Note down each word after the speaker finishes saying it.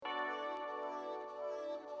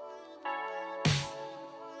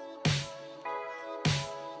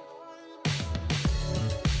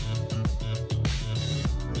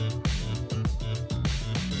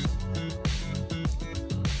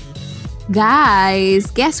Guys,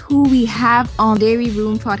 guess who we have on Dairy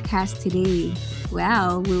Room podcast today?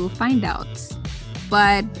 Well, we will find out.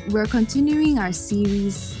 But we're continuing our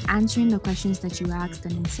series answering the questions that you asked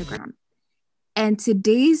on Instagram. And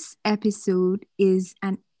today's episode is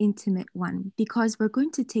an intimate one because we're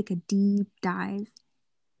going to take a deep dive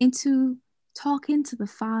into talking to the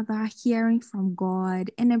Father, hearing from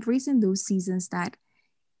God, and embracing those seasons that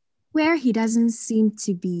where He doesn't seem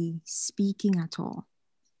to be speaking at all.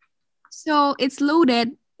 So it's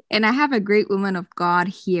loaded, and I have a great woman of God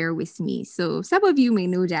here with me. So some of you may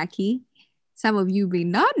know Jackie, some of you may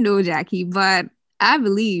not know Jackie, but I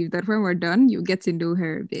believe that when we're done, you'll get to know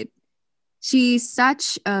her a bit. She's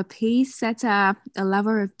such a pace setter, a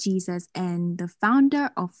lover of Jesus, and the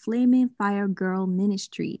founder of Flaming Fire Girl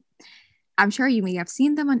Ministry. I'm sure you may have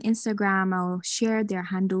seen them on Instagram. I'll share their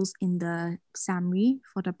handles in the summary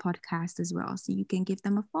for the podcast as well, so you can give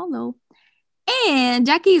them a follow. And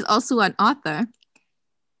Jackie is also an author.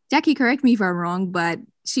 Jackie, correct me if I'm wrong, but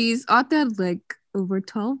she's authored like over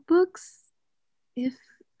 12 books. If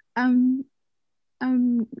I'm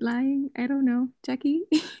lying, I don't know. Jackie?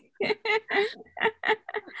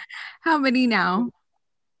 How many now?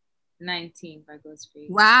 19 by God's grace.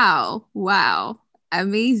 Wow.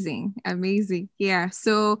 Amazing. Yeah.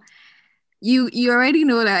 So you already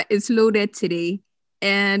know that it's loaded today.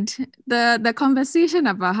 And the conversation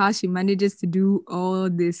about how she manages to do all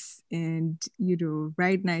this and,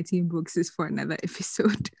 write 19 books is for another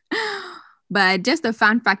episode. But just a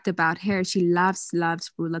fun fact about her, she loves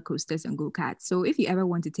roller coasters and go-karts. So if you ever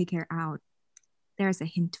want to take her out, there's a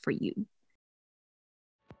hint for you.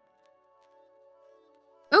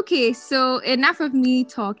 Okay, so enough of me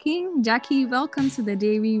talking. Jackie, welcome to the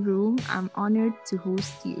Dairy Room. I'm honored to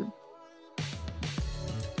host you.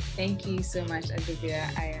 Thank you so much,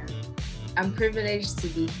 Agabia. I'm privileged to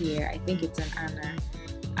be here. I think it's an honor.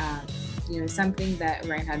 Something that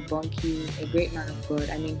Reinhard Bonnke, a great man of God,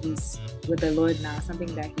 I mean, he's with the Lord now.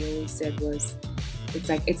 Something that he always said was,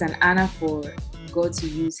 it's an honor for God to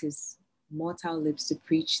use his mortal lips to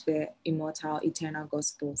preach the immortal, eternal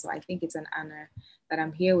gospel. So I think it's an honor that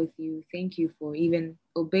I'm here with you. Thank you for even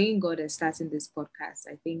obeying God and starting this podcast.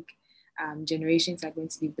 I think generations are going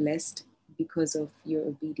to be blessed because of your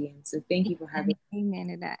obedience. So thank you for having me. Amen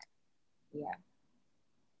to that. Yeah.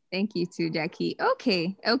 Thank you too, Jackie.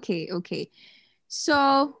 Okay.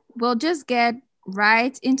 So we'll just get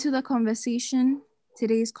right into the conversation,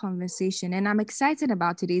 today's conversation. And I'm excited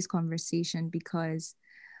about today's conversation because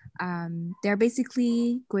they're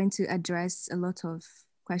basically going to address a lot of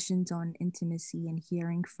questions on intimacy and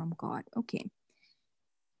hearing from God.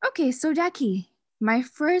 Okay, so Jackie, my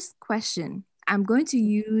first question, I'm going to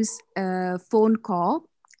use a phone call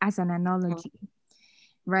as an analogy,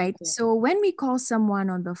 right? Okay. So when we call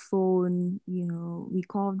someone on the phone, we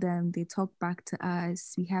call them, they talk back to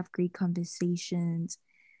us, we have great conversations.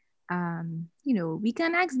 We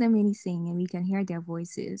can ask them anything and we can hear their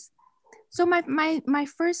voices. So my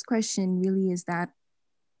first question really is that,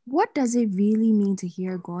 what does it really mean to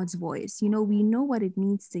hear God's voice? We know what it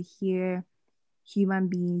means to hear human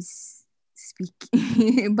beings speak,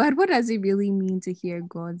 but what does it really mean to hear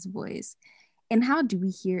God's voice? And how do we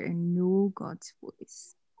hear and know God's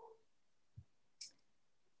voice?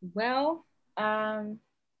 Well, I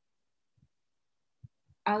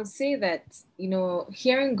would say that,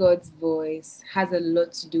 hearing God's voice has a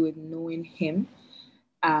lot to do with knowing him.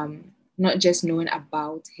 Not just knowing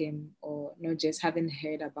about him or not just having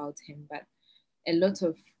heard about him, but a lot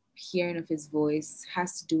of hearing of his voice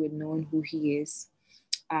has to do with knowing who he is.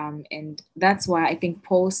 And that's why I think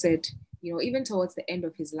Paul said, even towards the end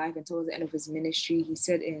of his life and towards the end of his ministry, he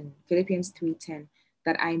said in Philippians 3:10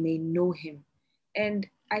 that I may know him. And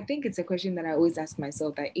I think it's a question that I always ask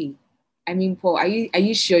myself that, Paul, are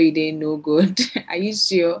you sure you didn't know God? Are you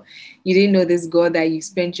sure you didn't know this God that you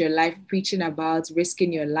spent your life preaching about,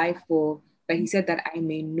 risking your life for? But he said that I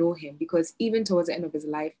may know him, because even towards the end of his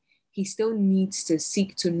life, he still needs to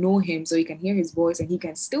seek to know him so he can hear his voice and he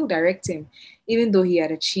can still direct him, even though he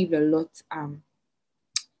had achieved a lot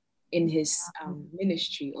in his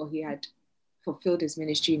ministry, or he had fulfilled his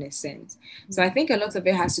ministry in a sense. So I think a lot of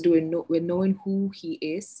it has to do with knowing who he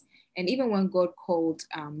is. And even when God called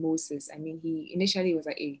Moses, he initially was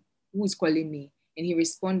like, hey, who is calling me? And he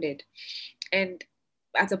responded. And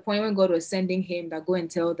at a point when God was sending him that go and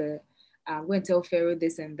tell Pharaoh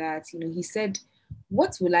this and that, he said,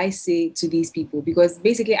 what will I say to these people? Because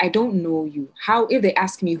basically, I don't know you. How, if they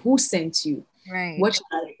ask me who sent you, Right.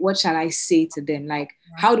 What shall I say to them? Like,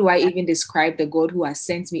 Yeah. how do I even describe the God who has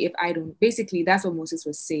sent me if I don't? Basically, that's what Moses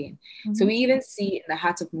was saying. So Mm-hmm. we even see in the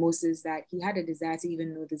heart of Moses that he had a desire to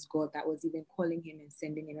even know this God that was even calling him and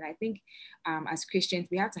sending him. And I think as Christians,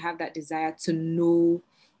 we have to have that desire to know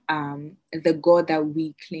the God that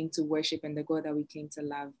we claim to worship and the God that we claim to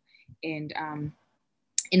love. And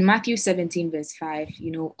in Matthew 17, verse 5,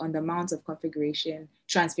 on the Mount of Transfiguration,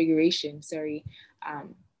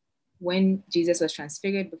 when Jesus was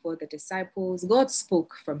transfigured before the disciples, God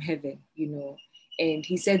spoke from heaven, and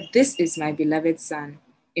he said, "This is my beloved son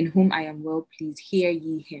in whom I am well pleased. Hear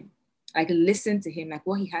ye him." Like, listen to him. Like,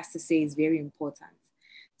 what he has to say is very important.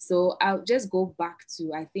 So I'll just go back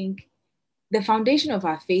to, I think, the foundation of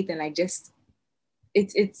our faith, and like just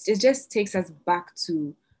it just takes us back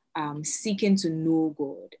to seeking to know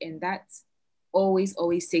God, and that always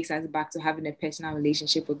takes us back to having a personal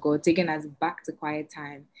relationship with God, taking us back to quiet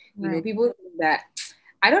time. Right. People think that,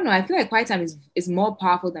 I don't know, I feel like quiet time is more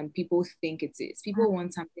powerful than people think it is. People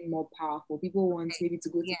want something more powerful. People want maybe to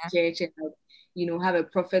go to Yeah. church and like, have a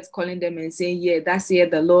prophet calling them and saying, "Yeah, that's here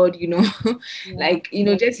the Lord," Yeah. like,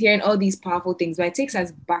 just hearing all these powerful things. But it takes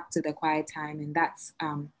us back to the quiet time, and that's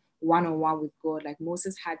one-on-one with God. Like,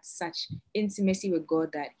 Moses had such intimacy with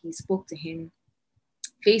God that he spoke to him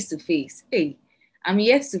face to face. Hey, I'm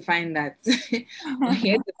yet to find that. I'm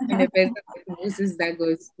yet to find a person like Moses that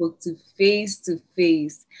God spoke to face.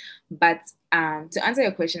 But to answer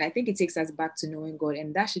your question, I think it takes us back to knowing God,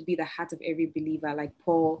 and that should be the heart of every believer. Like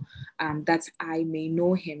Paul, that I may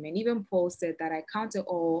know him. And even Paul said that I count it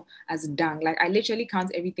all as dung. Like, I literally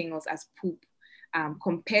count everything else as poop,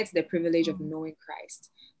 compared to the privilege of knowing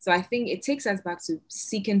Christ. So I think it takes us back to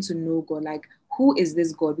seeking to know God. Like, who is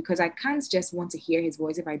this God? Because I can't just want to hear his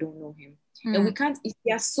voice if I don't know him. And we can't,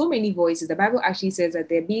 there are so many voices. The Bible actually says that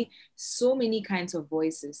there be so many kinds of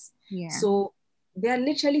voices. Yeah. So there are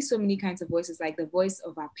literally so many kinds of voices, like the voice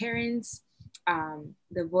of our parents,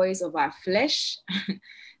 the voice of our flesh,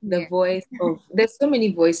 the voice of, there's so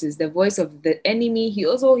many voices, the voice of the enemy. He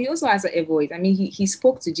also has a voice. I mean, he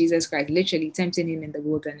spoke to Jesus Christ, literally tempting him in the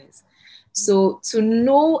wilderness. So to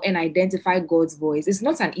know and identify God's voice is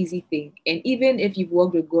not an easy thing. And even if you've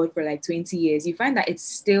worked with God for like 20 years, you find that it's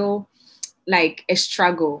still like a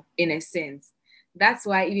struggle in a sense. That's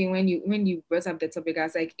why even when you brought up the topic, I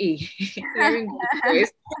was like, hey, hearing God's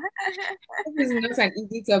voice, this is not an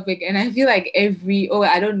easy topic. And I feel like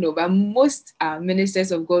I don't know, but most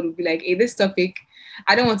ministers of God would be like, hey, this topic,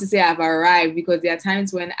 I don't want to say I've arrived, because there are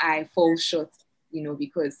times when I fall short,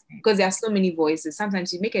 because there are so many voices.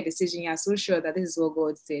 Sometimes you make a decision, you're so sure that this is what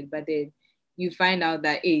God said, but then you find out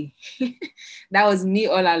that, hey, that was me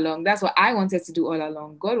all along. That's what I wanted to do all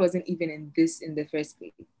along. God wasn't even in this in the first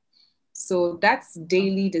place. So that's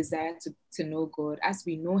daily desire to know God. As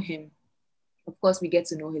we know him, of course, we get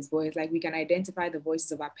to know his voice. Like, we can identify the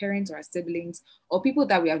voices of our parents or our siblings or people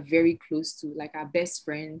that we are very close to, like our best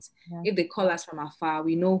friends. Yeah. If they call us from afar,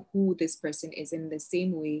 we know who this person is. In the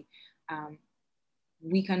same way,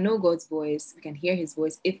 we can know God's voice. We can hear his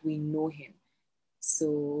voice if we know him.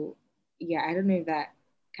 So, yeah, I don't know if that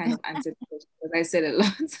kind of answered the question, because I said a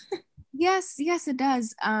lot. Yes, it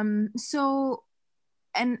does. So,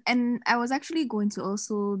 and I was actually going to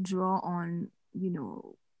also draw on,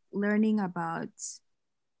 learning about,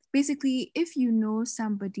 basically, if you know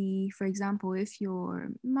somebody, for example, if your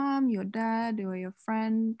mom, your dad, or your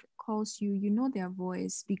friend calls you, you know their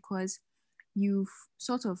voice because you've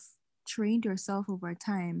sort of trained yourself over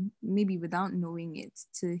time, maybe without knowing it,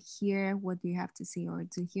 to hear what they have to say or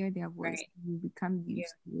to hear their voice. Right. You become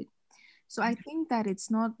used Yeah. to it. So I think that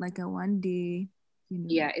it's not like a one day,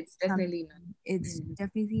 Yeah, it's definitely not. it's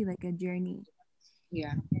definitely like a journey.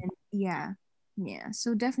 Yeah. And yeah.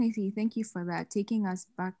 So definitely thank you for that, taking us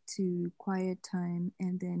back to quiet time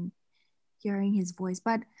and then hearing his voice.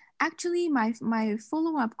 But actually my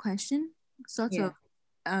follow-up question sort Yeah. of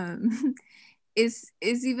um is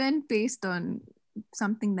even based on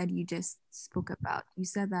something that you just spoke about. You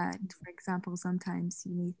said that, for example, sometimes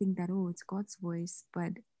you may think that, oh, it's God's voice,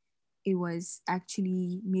 but it was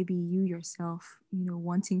actually maybe you yourself,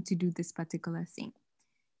 wanting to do this particular thing.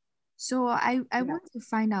 So I want to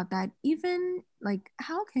find out that, even like,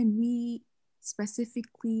 how can we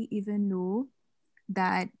specifically even know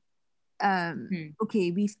that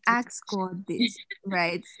okay, we've asked God this,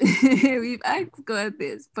 right? We've asked God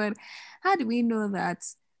this, but how do we know that,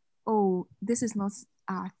 oh, this is not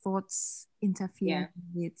our thoughts interfering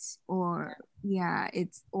with, or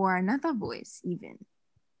it's, or another voice even?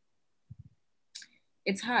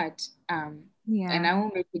 It's hard. Yeah. And I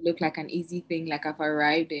won't make it look like an easy thing, like I've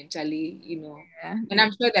arrived and Charlie, Yeah. And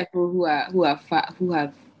I'm sure that people who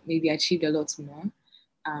have maybe achieved a lot more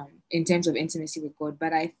in terms of intimacy with God.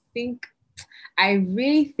 But I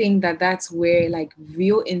really think that that's where like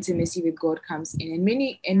real intimacy with God comes in,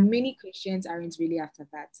 and many Christians aren't really after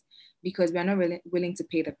that because we are not really willing to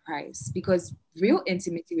pay the price. Because real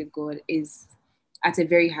intimacy with God is at a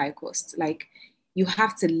very high cost. Like you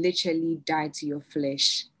have to literally die to your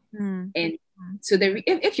flesh, and so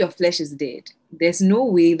if your flesh is dead, there's no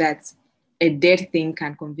way that a dead thing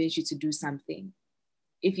can convince you to do something.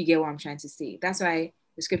 If you get what I'm trying to say, that's why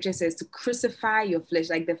the scripture says to crucify your flesh.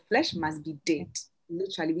 Like the flesh must be dead.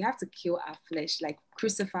 Literally, we have to kill our flesh, like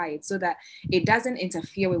crucify it so that it doesn't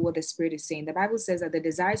interfere with what the spirit is saying. The Bible says that the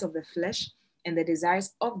desires of the flesh and the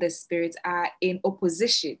desires of the spirit are in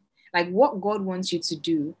opposition. Like what God wants you to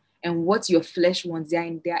do and what your flesh wants,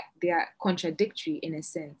 they are contradictory in a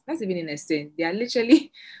sense. Not even in a sense, they are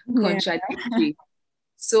literally contradictory.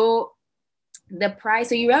 So the price,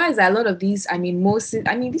 so you realize that a lot of these,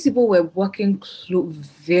 these people were working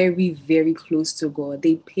very, very close to God.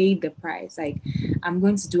 They paid the price. Like, I'm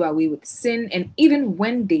going to do away with sin. And even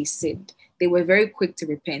when they sinned, they were very quick to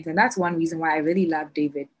repent. And that's one reason why I really love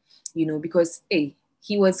David, because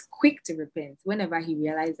he was quick to repent whenever he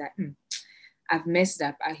realized that I've messed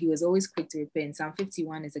up. He was always quick to repent. Psalm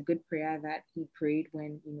 51 is a good prayer that he prayed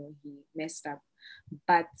when he messed up.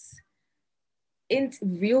 But in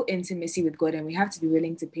real intimacy with God, and we have to be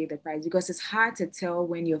willing to pay the price, because it's hard to tell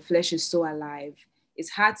when your flesh is so alive. It's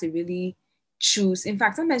hard to really choose. In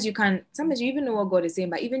fact, sometimes you even know what God is saying,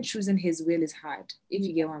 but even choosing his will is hard, if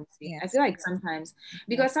you get what I'm saying. Yes. I feel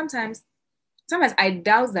like sometimes I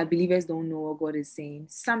doubt that believers don't know what God is saying.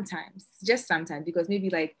 Just sometimes, because maybe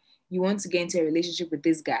like you want to get into a relationship with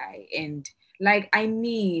this guy, and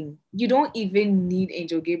you don't even need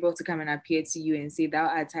Angel Gabriel to come and appear to you and say thou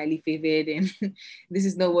art highly favored and this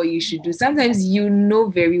is not what you should do. Sometimes you know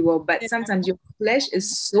very well, but sometimes your flesh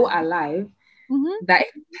is so alive that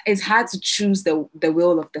it's hard to choose the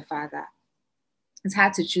will of the Father. It's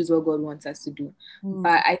hard to choose what God wants us to do.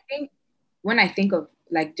 But I think when I think of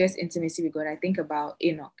like just intimacy with God, I think about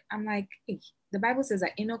Enoch. I'm like, hey, the Bible says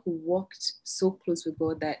that Enoch walked so close with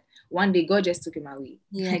God that one day God just took him away.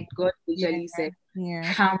 Yeah. Like God literally said,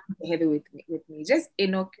 come to heaven with me. Just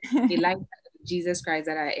Enoch, Elijah, Jesus Christ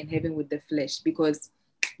that are in heaven with the flesh, because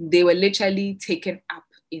they were literally taken up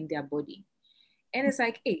in their body. And it's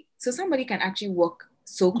like, hey, so somebody can actually walk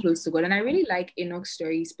so close to God. And I really like Enoch's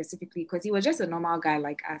story specifically because he was just a normal guy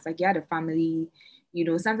like us. Like he had a family,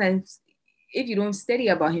 sometimes if you don't study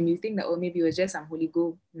about him, you think that, maybe he was just some Holy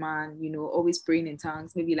Ghost man, always praying in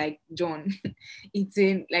tongues, maybe like John,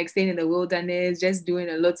 eating, like staying in the wilderness, just doing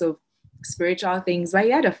a lot of spiritual things. But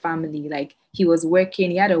he had a family, like he was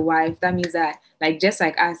working, he had a wife. That means that, like, just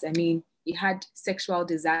like us, he had sexual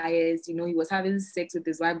desires, he was having sex with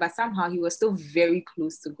his wife, but somehow he was still very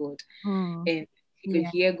close to God. And he could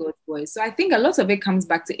hear God's voice. So I think a lot of it comes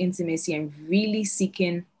back to intimacy and really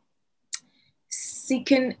seeking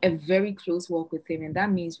a very close walk with him. And that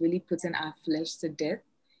means really putting our flesh to death.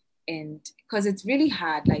 And because it's really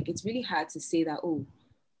hard to say that,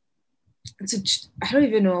 I don't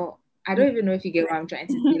even know if you get what I'm trying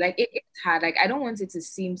to say. Like it's hard. Like I don't want it to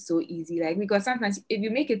seem so easy. Like, because sometimes if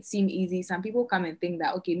you make it seem easy, some people come and think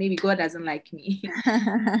that, okay, maybe God doesn't like me.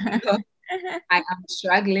 I am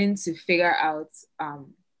struggling to figure out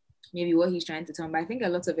maybe what he's trying to tell me. But I think a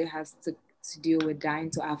lot of it has to deal with dying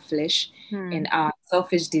to our flesh and our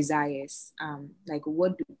selfish desires. Like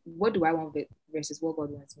what do I want versus what God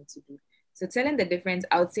wants me to do. So telling the difference,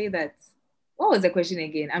 I would say that, what was the question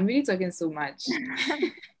again? I'm really talking so much.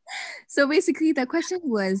 So basically the question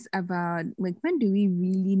was about, like, when do we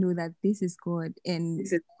really know that this is God, and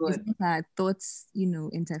this is God? It's not our thoughts,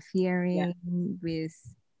 interfering with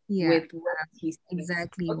what he's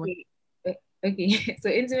exactly. Okay, so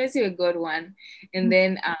intimacy with God, one, and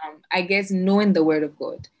then I guess knowing the word of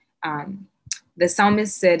God. The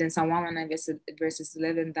psalmist said in Psalm 119 verses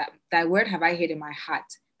 11 that thy word have I hid in my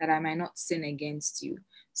heart that I might not sin against you.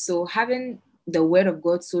 So having the word of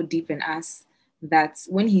God so deep in us that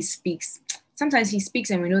when he speaks, sometimes he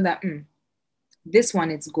speaks and we know that this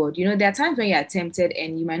one is God. There are times when you are tempted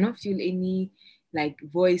and you might not feel any like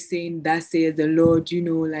voice saying that says the Lord,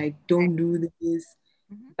 like don't do this.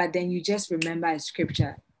 But then you just remember a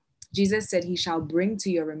scripture. Jesus said he shall bring to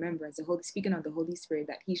your remembrance, speaking of the Holy Spirit,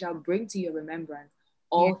 that he shall bring to your remembrance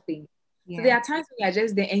all things. So there are times when you're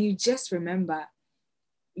just there and you just remember,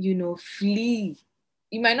 flee.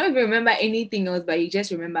 You might not even remember anything else, but you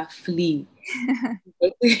just remember flee.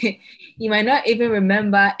 You might not even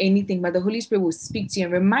remember anything, but the Holy Spirit will speak to you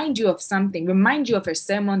and remind you of something, remind you of a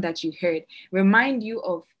sermon that you heard, remind you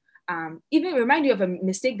of even remind you of a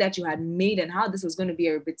mistake that you had made and how this was going to be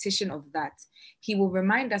a repetition of that. He will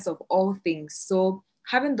remind us of all things. So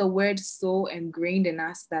having the word so ingrained in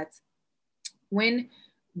us that when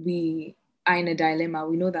we are in a dilemma,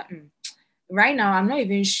 we know that right now I'm not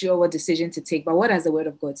even sure what decision to take, but what does the word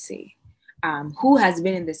of God say? Who has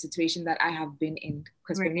been in the situation that I have been in?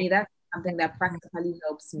 Because for me, Right. that's something that practically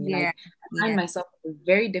helps me. Yeah. Like I find Yeah. myself in a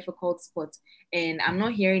very difficult spot, and I'm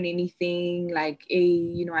not hearing anything like,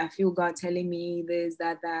 hey, I feel God telling me this,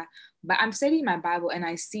 that. But I'm studying my Bible and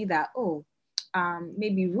I see that,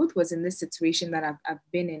 maybe Ruth was in this situation that I've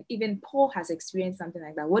been in. Even Paul has experienced something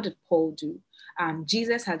like that. What did Paul do?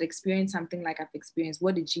 Jesus had experienced something like I've experienced.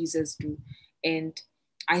 What did Jesus do? And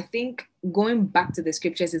I think going back to the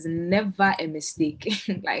scriptures is never a mistake.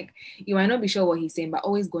 Like you might not be sure what he's saying, but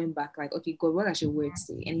always going back, like, okay, God, what does your word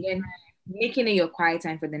say? And then making it your quiet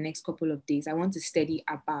time for the next couple of days. I want to study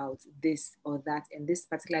about this or that and this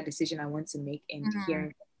particular decision I want to make, and Mhm.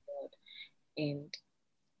 hearing from God. And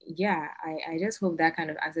yeah, I just hope that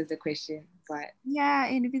kind of answers the question. But Yeah,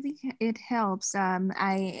 it really it helps.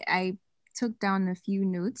 I took down a few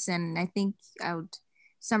notes, and I think I would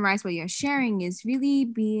summarize what you're sharing is really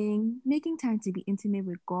being making time to be intimate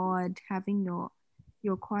with God, having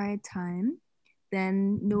your quiet time,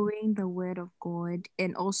 then knowing the word of God,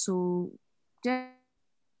 and also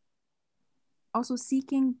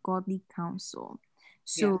seeking godly counsel.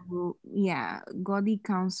 yeah, So yeah, godly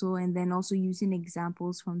counsel, and then also using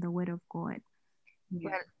examples from the word of God.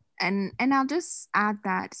 yeah, Well, and I'll just add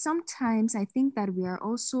that sometimes I think that we are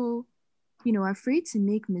also, afraid to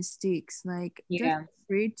make mistakes, like just yeah,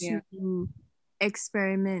 afraid yeah, to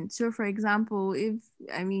experiment. So for example, if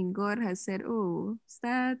God has said, oh,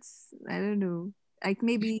 start, I don't know, like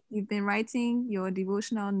maybe you've been writing your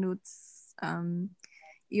devotional notes,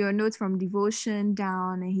 your notes from devotion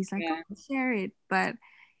down, and he's like, oh, yeah, share it. But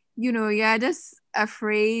you're just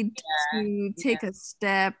afraid to yeah, take a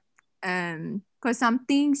step, because some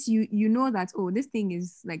things you know that, oh, this thing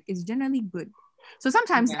is like it's generally good. So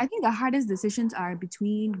sometimes yeah, I think the hardest decisions are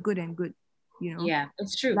between good and good, you know yeah.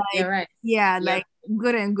 It's true. like, You're right. yeah, You're like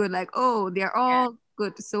good and good, like, oh, they're yeah, all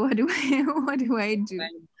good, so what do I what do I do? right.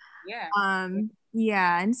 Yeah,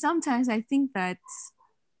 Yeah, and sometimes I think that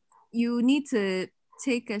you need to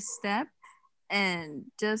take a step and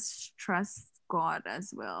just trust God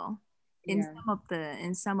as well in yeah, some of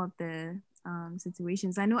the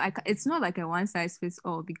situations. I know it's not like a one size fits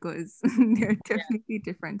all, because there are definitely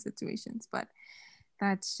different situations, but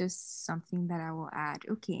that's just something that I will add.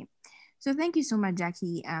 Okay, so thank you so much,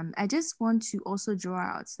 Jackie. I just want to also draw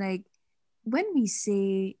out, like, when we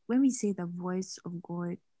say the voice of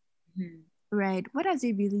God, mhm, right? What does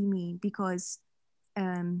it really mean? Because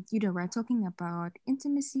we're talking about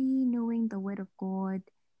intimacy, knowing the word of God,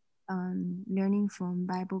 learning from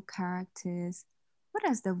Bible characters. What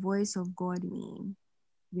does the voice of God mean,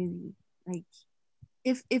 really? Like,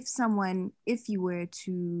 if you were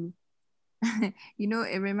to,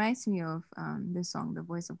 it reminds me of the song, The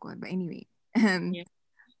Voice of God. But anyway, um,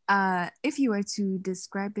 yeah. if you were to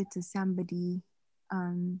describe it to somebody,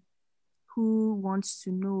 um, who wants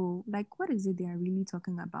to know, like, what is it they are really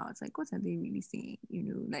talking about, like what are they really saying,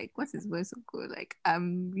 like what's his voice of God, like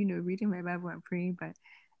I'm reading my Bible and praying, but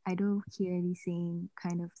I don't hear anything,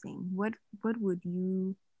 kind of thing. What would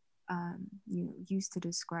you use to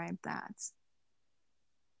describe that?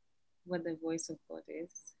 What the voice of God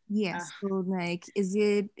is. Yes, Ah, so like, is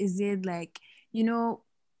it like, you know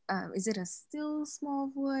is it a still small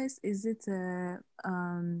voice, is it a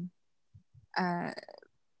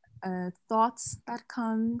thoughts that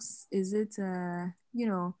comes, is it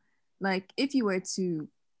like, if you were to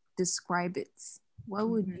describe it, what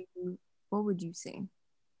would mhm, you what would you say,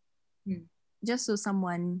 hmm. just so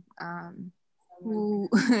someone Someone can who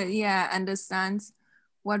yeah, understands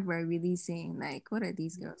what we're really saying, like what are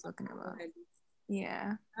these girls talking go about? ahead.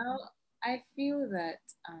 Yeah. I feel that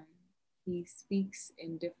he speaks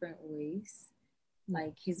in different ways, Yeah.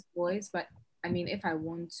 like his voice. But I mean, if I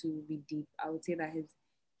want to be deep, I would say that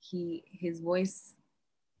his voice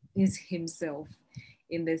is himself,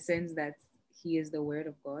 in the sense that he is the word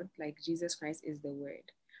of God, like Jesus Christ is the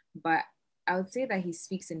word. But I would say that he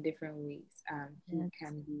speaks in different ways. He Yes.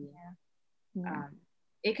 can be, Yeah. Yeah. um,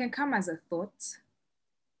 it can come as a thought,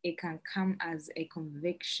 it can come as a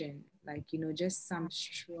conviction, like, just some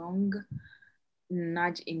strong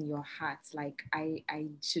nudge in your heart, like I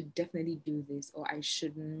should definitely do this, or I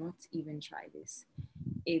should not even try this.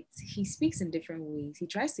 He speaks in different ways. He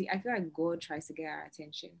tries to, I feel like God tries to get our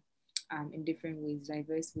attention in different ways,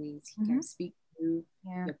 diverse ways. He Mm-hmm. can speak through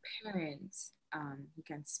Yeah. your parents, he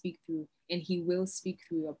can speak through, and he will speak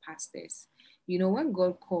through your pastors. When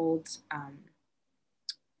God called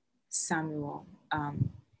Samuel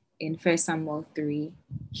in First Samuel 3,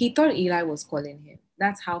 he thought Eli was calling him.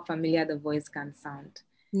 That's how familiar the voice can sound.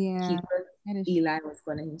 He Yeah. thought That is Eli was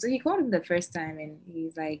calling him. So he called him the first time and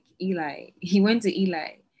he's like, Eli. He went to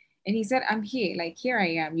Eli and he said, I'm here. Like, here I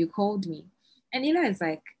am. You called me. And Eli is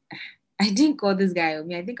like, I didn't call this guy on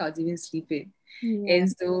me. I think I was even sleeping. yeah.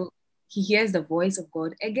 And so he hears the voice of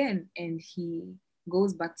God again and he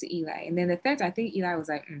goes back to Eli. And then the third, I think Eli was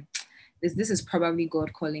like, this is probably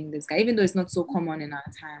God calling this guy, even though it's not so common in our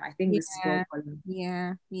time. I think this is God Yeah. calling.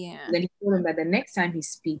 Yeah. Yeah. Then he told him that the next time he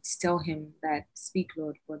speaks, tell him that, speak,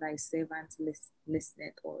 Lord, for thy servant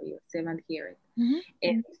listeneth, or your servant heareth. And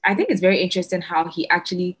Mm-hmm. I think it's very interesting how he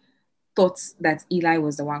actually thought that Eli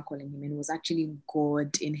was the one calling him and it was actually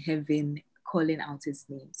God in heaven calling out his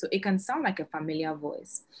name. So it can sound like a familiar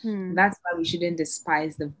voice. Mm. That's why we shouldn't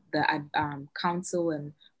despise the counsel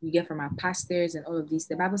and we get from our pastors and all of these.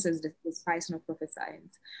 The Bible says despise not prophesying.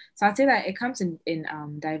 So I'd say that it comes in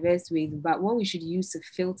diverse ways, but what we should use to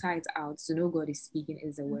filter it out to know God is speaking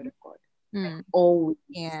is the word of God. Like Mm. always,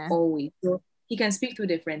 Yeah. always. So he can speak through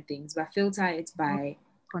different things, but filter it Not by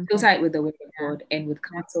filter contact. it with the word of Yeah. God and with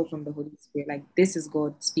counsel from the Holy Spirit. Like, this is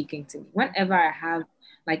God speaking to me. Whenever I have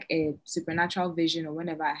like a supernatural vision, or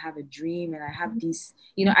whenever I have a dream and I have these,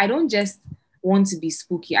 I don't just want to be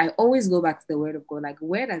spooky. I always go back to the word of God. Like,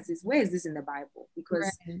 where is this in the Bible?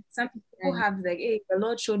 Because Right. some people Right. have like, hey, the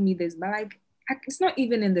Lord showed me this, but like, it's not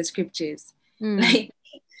even in the scriptures. Mm. Like,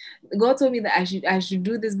 God told me that I should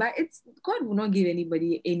do this, but it's God will not give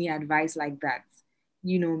anybody any advice like that.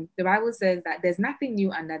 The Bible says that there's nothing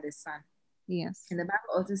new under the sun. Yes. And the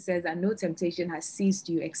Bible also says that no temptation has seized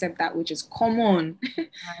you except that which is common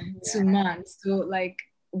to Yeah. man. So, like,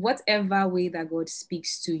 whatever way that God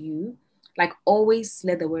speaks to you, like, always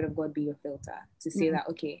let the word of God be your filter to say Mm. that,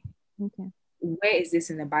 okay, Okay. where is this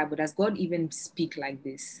in the Bible? Does God even speak like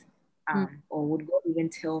this? Mm. Or would God even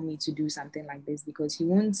tell me to do something like this? Because he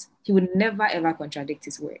would never ever contradict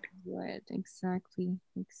his word. Right. Exactly.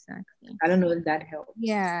 Exactly. I don't know if that helps.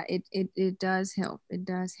 Yeah, it does help. It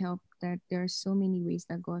does help that there are so many ways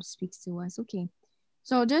that God speaks to us. Okay.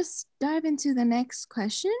 So just dive into the next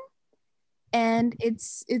question. And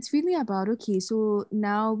it's really about, okay, so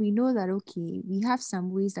now we know that, okay, we have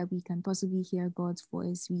some ways that we can possibly hear God's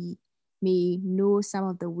voice. We may know some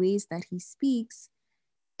of the ways that he speaks.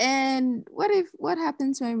 And what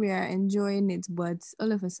happens when we are enjoying it, but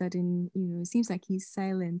all of a sudden, it seems like he's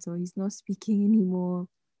silent or he's not speaking anymore,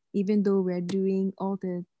 even though we're doing all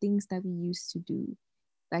the things that we used to do.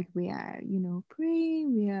 Like we are,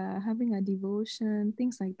 praying, we are having a devotion,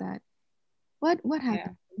 things like that. What Yeah.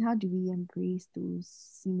 happens? How do we embrace those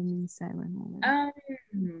seemingly silent moments?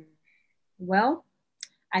 Um. Well,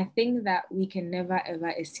 I think that we can never ever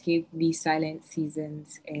escape these silent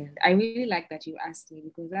seasons. And I really like that you asked me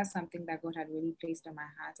because that's something that God had really placed on my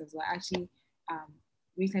heart as well. I actually um,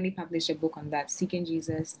 recently published a book on that, Seeking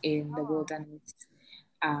Jesus in the Oh. Wilderness,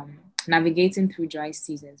 navigating through dry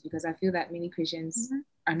seasons, because I feel that many Christians Mhm.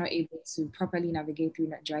 are not able to properly navigate through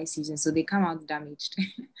that dry season. So they come out damaged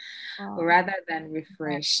Wow. rather than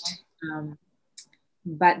refreshed.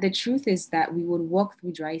 But the truth is that we would walk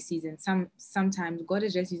through dry seasons. Sometimes God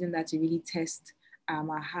is just using that to really test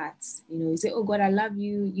our hearts. You say, "Oh God, I love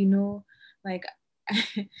you." Like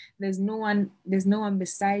there's no one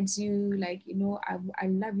besides you. Like I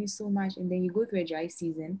love you so much. And then you go through a dry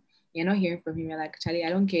season. You're not hearing from him. You're like, Charlie, I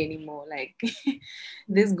don't care anymore. Like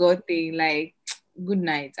this God thing. Like, good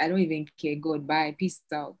night. I don't even care. God, bye, peace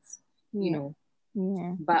out. You Yeah. know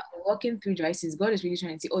Yeah. but walking through dry seasons, God is really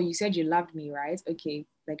trying to say, "Oh, you said you loved me, right? Okay,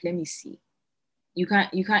 like let me see. You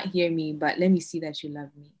can't hear me, but let me see that you love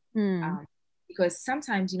me." Mm. Um, because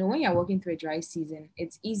sometimes, when you're walking through a dry season,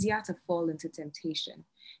 it's easier to fall into temptation,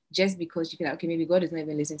 just because you feel like, okay, maybe God is not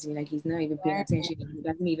even listening to me, like He's not even paying Right. attention, He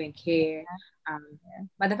doesn't even care.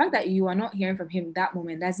 But the fact that you are not hearing from Him that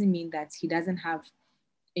moment doesn't mean that He doesn't have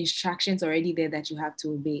instructions already there that you have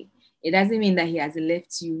to obey. It doesn't mean that he has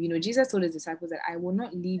left you. Jesus told his disciples that I will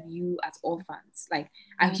not leave you as orphans. Like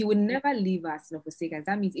Yeah. he would never leave us nor forsake us.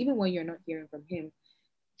 That means even when you're not hearing from him,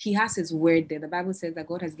 he has his word there. The Bible says that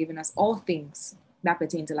God has given us all things that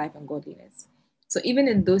pertain to life and godliness. So even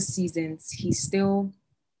in those seasons, he's still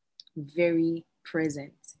very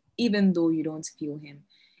present, even though you don't feel him.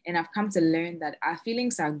 And I've come to learn that our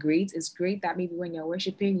feelings are great. It's great that maybe when you're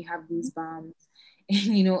worshiping, you have goosebumps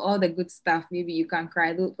and all the good stuff. Maybe you can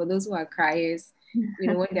cry. For those who are criers,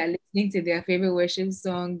 when they're listening to their favorite worship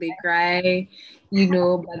song, they cry,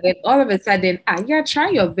 but then all of a sudden, you're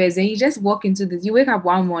trying your best and you just walk into this. You wake up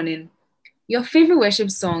one morning your favorite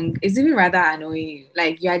worship song is even rather annoying you.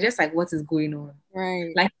 Like you're just like, what is going on?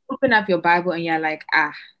 Right. Like open up your Bible and you're like,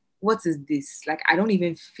 what is this? Like I don't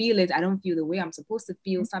even feel it. I don't feel the way I'm supposed to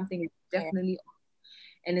feel. Something is Yeah. definitely off.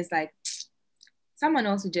 And it's like someone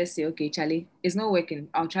else would just say, okay, Charlie, it's not working.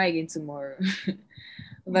 I'll try again tomorrow.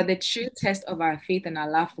 But the true test of our faith and our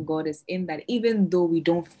love for God is in that even though we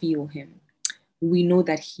don't feel Him, we know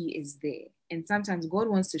that He is there. And sometimes God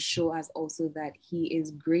wants to show us also that He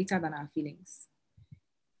is greater than our feelings.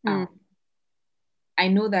 Mm. I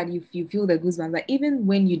know that if you feel the goosebumps, but even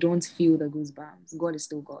when you don't feel the goosebumps, God is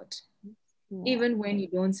still God. Yeah. Even when you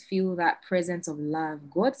don't feel that presence of love,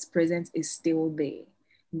 God's presence is still there.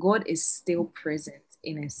 God is still present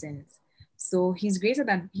in a sense. So he's greater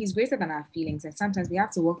than our feelings. And sometimes we have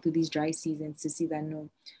to walk through these dry seasons to see that no,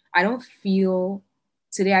 I don't feel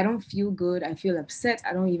today, I don't feel good. I feel upset.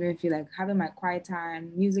 I don't even feel like having my quiet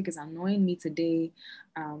time. Music is annoying me today.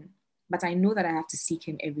 But I know that I have to seek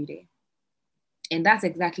him every day. And that's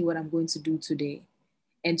exactly what I'm going to do today.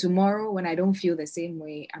 And tomorrow, when I don't feel the same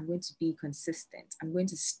way, I'm going to be consistent. I'm going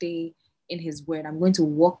to stay in his word. I'm going to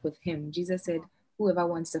walk with him. Jesus said, whoever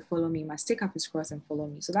wants to follow me must take up his cross and follow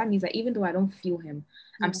me. So that means that even though I don't feel him,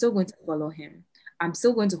 I'm Yeah. still going to follow him. I'm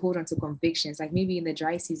still going to hold on to convictions. Like maybe in the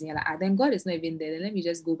dry season, you're like, then God is not even there. Then let me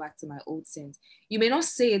just go back to my old sins. You may not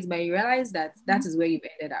say it, but you realize that that is where you've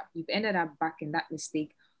ended up. You've ended up back in that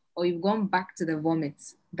mistake, or you've gone back to the vomit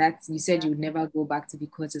that you said you would never go back to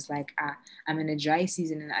because it's like, I'm in a dry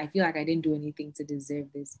season and I feel like I didn't do anything to deserve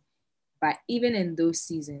this. But even in those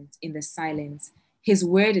seasons, in the silence, his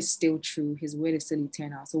word is still true. His word is still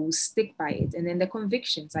eternal. So we'll stick by it. And then the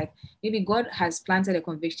convictions, like maybe God has planted a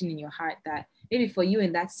conviction in your heart that maybe for you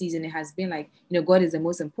in that season, it has been like, God is the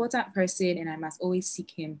most important person and I must always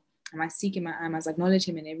seek him. I must seek him. I must acknowledge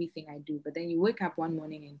him in everything I do. But then you wake up one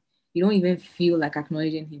morning and you don't even feel like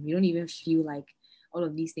acknowledging him. You don't even feel like all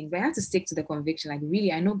of these things. But I have to stick to the conviction. Like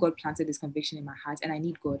really, I know God planted this conviction in my heart and I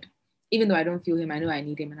need God. Even though I don't feel him, I know I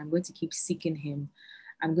need him and I'm going to keep seeking him.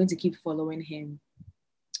 I'm going to keep following him.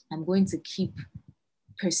 I'm going to keep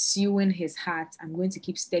pursuing his heart. I'm going to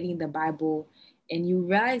keep studying the Bible. And you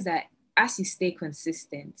realize that as you stay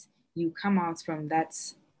consistent, you come out from that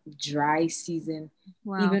dry season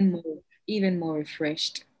Wow. even more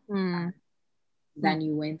refreshed Mm. Mm. than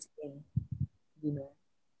you went in, you know.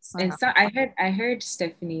 And Wow. so I heard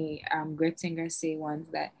Stephanie Gretzinger say once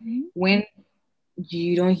that Mhm. when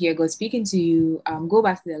you don't hear God speaking to you, go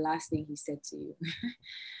back to the last thing he said to you.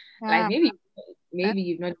 Like Ah, that's maybe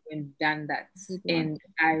you've not even done that. a good one. And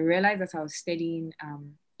I realized as I was studying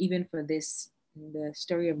even for this the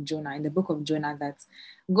story of Jonah in the book of Jonah that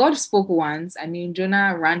God spoke once. I mean,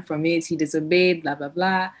 Jonah ran from it, he disobeyed, blah blah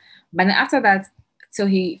blah. But then after that, so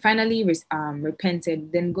he finally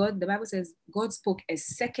repented. Then the Bible says God spoke a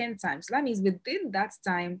second time. So that means within that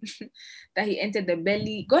time that he entered the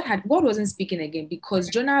belly, God wasn't speaking again because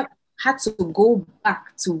Jonah had to go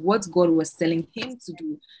back to what God was telling him to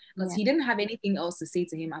do because Yeah. he didn't have anything else to say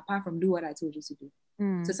to him apart from do what I told you to do.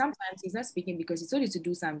 So Mm. sometimes he's not speaking because he told you to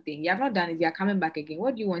do something. You have not done it. You are coming back again.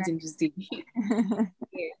 What do you want him to say?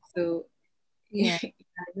 Yeah. So Yeah.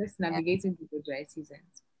 just Yeah. navigating through the dry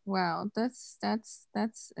seasons. Wow. That's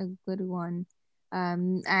a good one.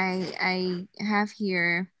 I have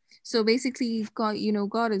here. So basically, God,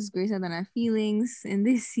 God is greater than our feelings in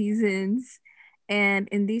these seasons, and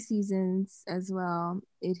in these seasons as well,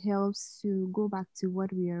 it helps to go back to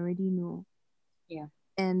what we already know. Yeah.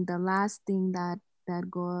 And the last thing that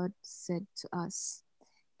God said to us.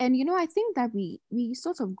 And I think that we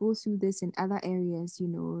sort of go through this in other areas,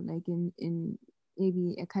 like in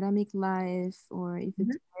maybe academic life, or if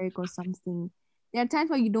it's Mhm. work or something. There are times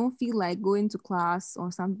where you don't feel like going to class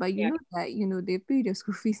or something, but you Yeah. know that they paid your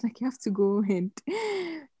school fees, like you have to go and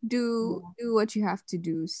Yeah. do what you have to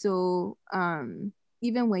do. So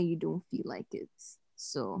even when you don't feel like it.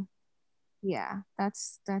 So yeah,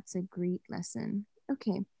 that's a great lesson.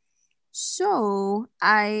 Okay. So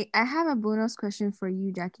I have a bonus question for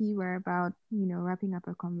you, Jackie. We're about, wrapping up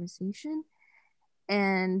our conversation.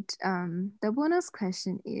 And the bonus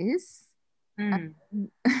question is, Mm.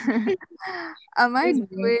 am I This is one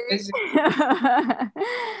doing question.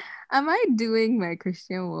 am I doing my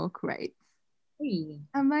Christian walk right? Hey.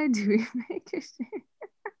 Am I doing my Christian?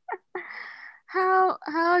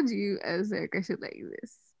 How do you answer a question like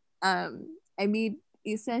this? I mean,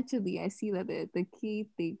 essentially, I see that the key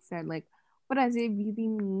things are like, what does it really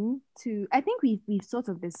mean to? I think we've sort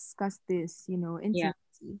of discussed this, Yeah.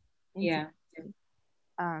 intimacy, Yeah. intimacy.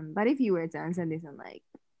 But if you were to answer this in like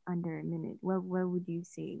under a minute, what would you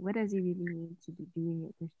say? What does it really mean to be doing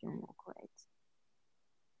your Christian walk right?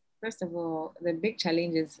 First of all, the big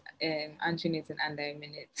challenge is answering it in under a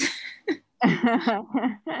minute.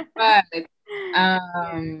 But Yeah.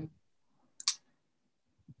 um,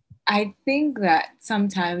 I think that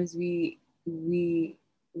sometimes we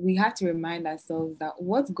have to remind ourselves that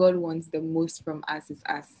what God wants the most from us is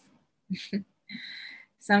us.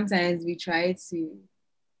 Sometimes we try to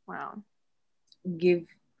Wow. give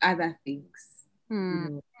other things,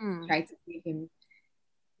 Hmm. Hmm. try to give him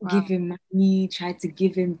Wow. money, try to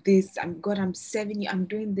give him this. I'm serving you, I'm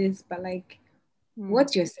doing this, but like, Hmm.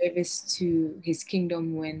 what's your service to his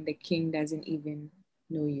kingdom when the king doesn't even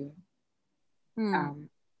know you? Hmm. Um,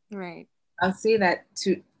 Right. I'll say that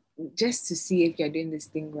to just to see if you're doing this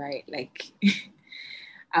thing right. Like,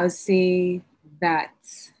 I'll say that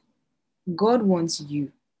God wants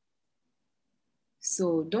you.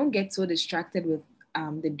 So don't get so distracted with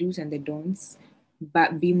the do's and the don'ts,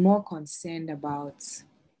 but be more concerned about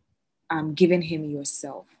giving him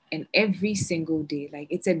yourself. And every single day, like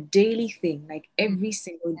it's a daily thing, like Hmm. every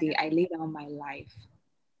single day, I lay down my life.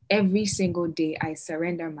 Every single day, I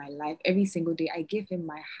surrender my life. Every single day, I give him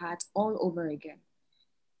my heart all over again.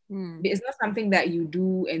 Hmm. It's not something that you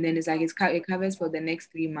do and then it's like it covers for the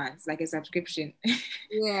next 3 months, like a subscription.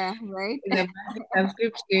 Yeah. Right. It's a monthly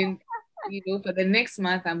subscription. For the next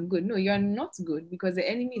month, I'm good. No, you're not good because the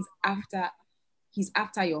enemy is after. He's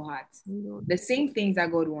after your heart. Lord. The same things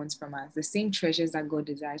that God wants from us, the same treasures that God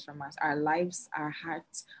desires from us, our lives, our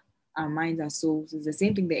hearts, our minds, our souls, is the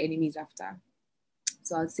same thing the enemy is after.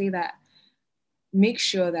 So I'll say that make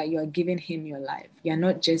sure that you are giving him your life. You're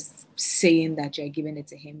not just saying that you're giving it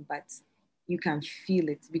to him, but you can feel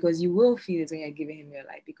it because you will feel it when you're giving him your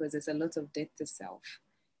life because there's a lot of death to self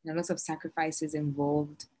and a lot of sacrifices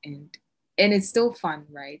involved and it's still fun,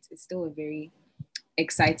 right? It's still a very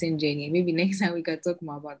exciting journey. Maybe next time we can talk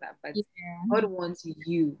more about that. But Yeah. God wants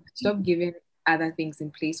you. Stop giving other things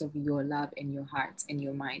in place of your love and your heart and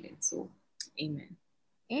your mind and soul. Amen.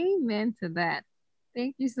 Amen to that.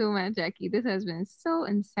 Thank you so much, Jackie. This has been so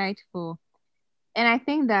insightful. And I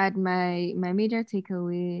think that my major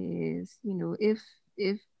takeaway is,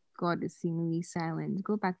 if God is seemingly silent,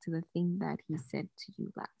 go back to the thing that he said to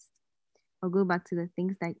you last. Or go back to the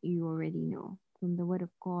things that you already know from the word of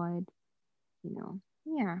God, you know.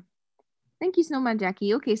 Yeah. Thank you so much,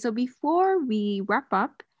 Jackie. Okay, so before we wrap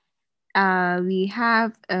up, we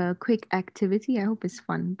have a quick activity. I hope it's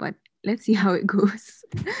fun, but let's see how it goes.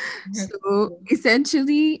 So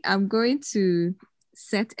essentially, I'm going to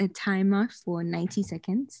set a timer for 90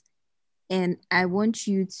 seconds, and I want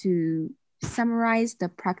you to summarize the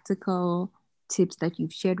practical tips that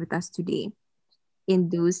you've shared with us today in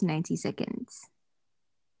those 90 seconds.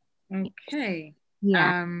 Okay.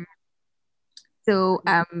 Yeah. Um So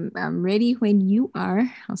I'm ready when you are.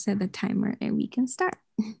 I'll set the timer and we can start.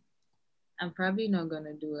 I'm probably not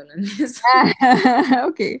gonna do well on this.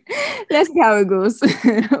 Okay, let's see how it goes.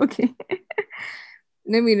 Okay,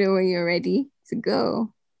 let me know when you're ready to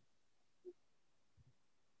go.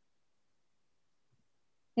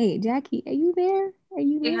 Hey, Jackie, are you there? Are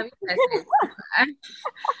you Hey, there? have you started?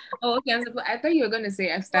 Oh, okay. I thought you were gonna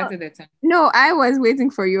say I've Well, started the time. no, I was waiting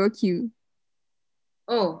for your cue.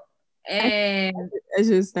 Oh, I, and I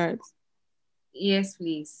should start. yes,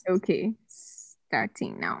 please. Okay,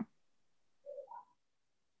 starting now.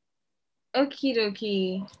 Okie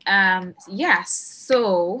dokie. Yes.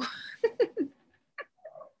 So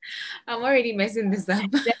I'm already messing this up.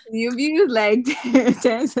 You've used like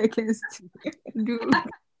 10 seconds to do.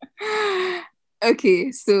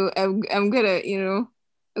 Okay, so I'm gonna,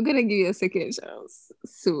 I'm gonna give you a second chance.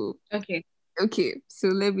 So Okay. okay, so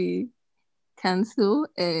let me cancel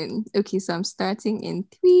and okay, so I'm starting in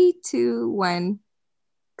 3, 2, 1,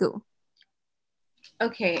 go.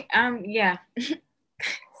 Okay. Yeah.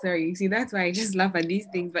 Sorry. You see, that's why I just laugh at these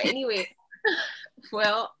things. But anyway,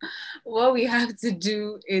 well, what we have to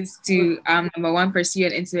do is to number one, pursue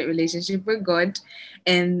an intimate relationship with God.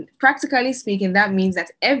 And practically speaking, that means that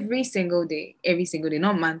every single day,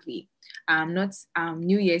 not monthly, not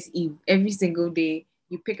New Year's Eve, every single day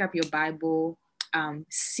you pick up your Bible,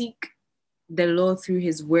 seek the Lord through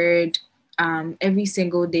his word. Every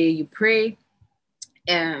single day you pray,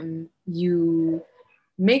 you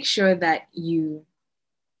make sure that you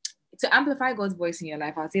to amplify God's voice in your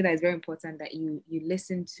life. I'll say that it's very important that you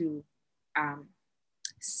listen to um,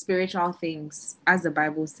 spiritual things, as the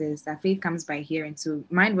Bible says, that faith comes by hearing. So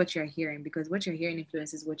mind what you're hearing, because what you're hearing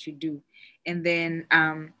influences what you do. And then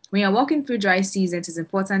when you're walking through dry seasons, it's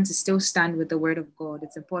important to still stand with the Word of God.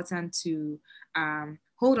 It's important to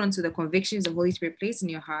hold on to the convictions the Holy Spirit placed in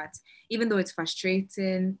your heart, even though it's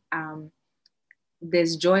frustrating.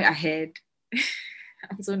 There's joy ahead.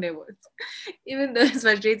 I'm so nervous. Even though it's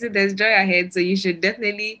frustrating, there's joy ahead. So you should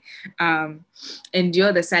definitely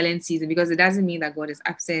endure the silent season, because it doesn't mean that God is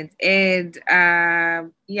absent. And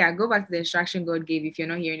yeah, go back to the instruction God gave if you're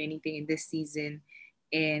not hearing anything in this season.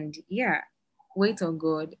 And yeah, wait on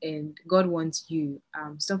God, and God wants you.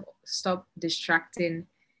 Stop distracting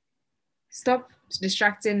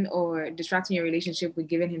your relationship with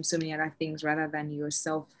giving him so many other things rather than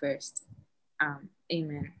yourself first.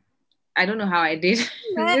 Amen. I don't know how I did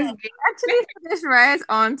Man, this. actually finished right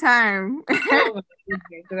on time. Oh my goodness,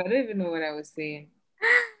 because I don't even know what I was saying.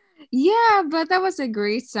 Yeah, but that was a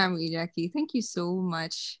great summary, Jackie. Thank you so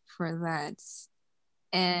much for that.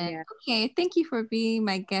 And Yeah. okay, thank you for being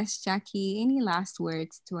my guest, Jackie. Any last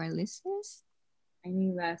words to our listeners?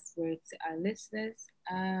 Any last words to our listeners?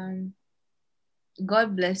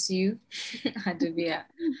 God bless you, Adobia,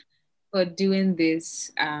 for doing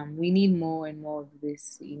this. We need more and more of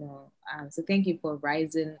this, So thank you for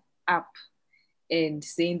rising up and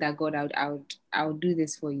saying that God, I'll do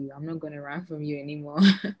this for you. I'm not gonna run from you anymore.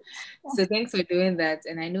 So thanks for doing that.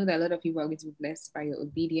 And I know that a lot of people are going to be blessed by your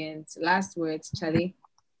obedience. Last words, Charlie.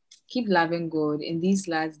 Keep loving God in these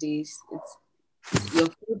last days. It's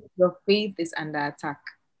your faith is under attack.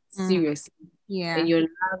 Seriously. Yeah. And your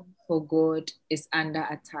love for God is under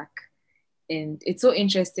attack. And it's so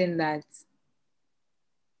interesting that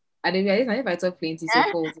I don't know if I talk plenty, so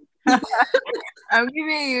false. I'm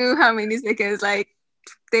giving you how many seconds? Like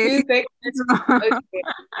 30 Okay. seconds.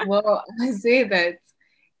 Well, I say that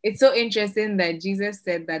it's so interesting that Jesus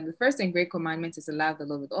said that the first and great commandment is to love the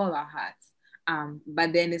Lord with all our hearts.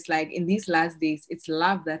 But then it's like in these last days, it's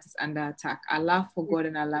love that is under attack. Our love for God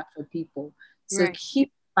and our love for people. So Right.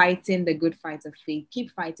 keep fighting the good fight of faith.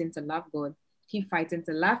 Keep fighting to love God. Keep fighting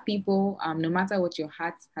to love people. No matter what your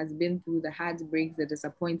heart has been through, the heartbreaks, the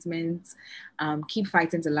disappointments, keep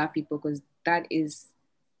fighting to love people, because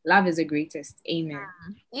love is the greatest. Amen.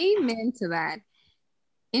 Amen to that.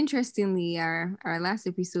 Interestingly, our last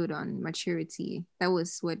episode on maturity, that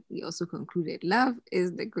was what we also concluded. Love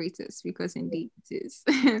is the greatest, because indeed it is.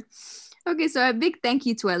 Okay, so a big thank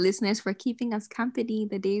you to our listeners for keeping us company in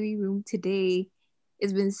the dairy room today.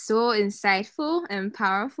 It's been so insightful and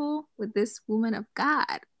powerful with this woman of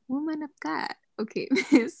God. Woman of God. Okay,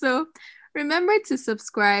 so remember to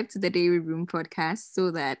subscribe to the Dairy Room podcast so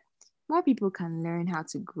that more people can learn how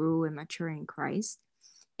to grow and mature in Christ.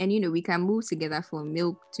 And we can move together from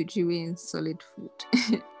milk to chewing solid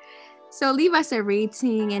food. So leave us a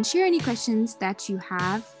rating and share any questions that you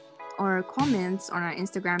have or comments on our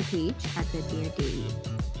Instagram page at the Dear Daily.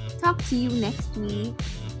 Talk to you next week.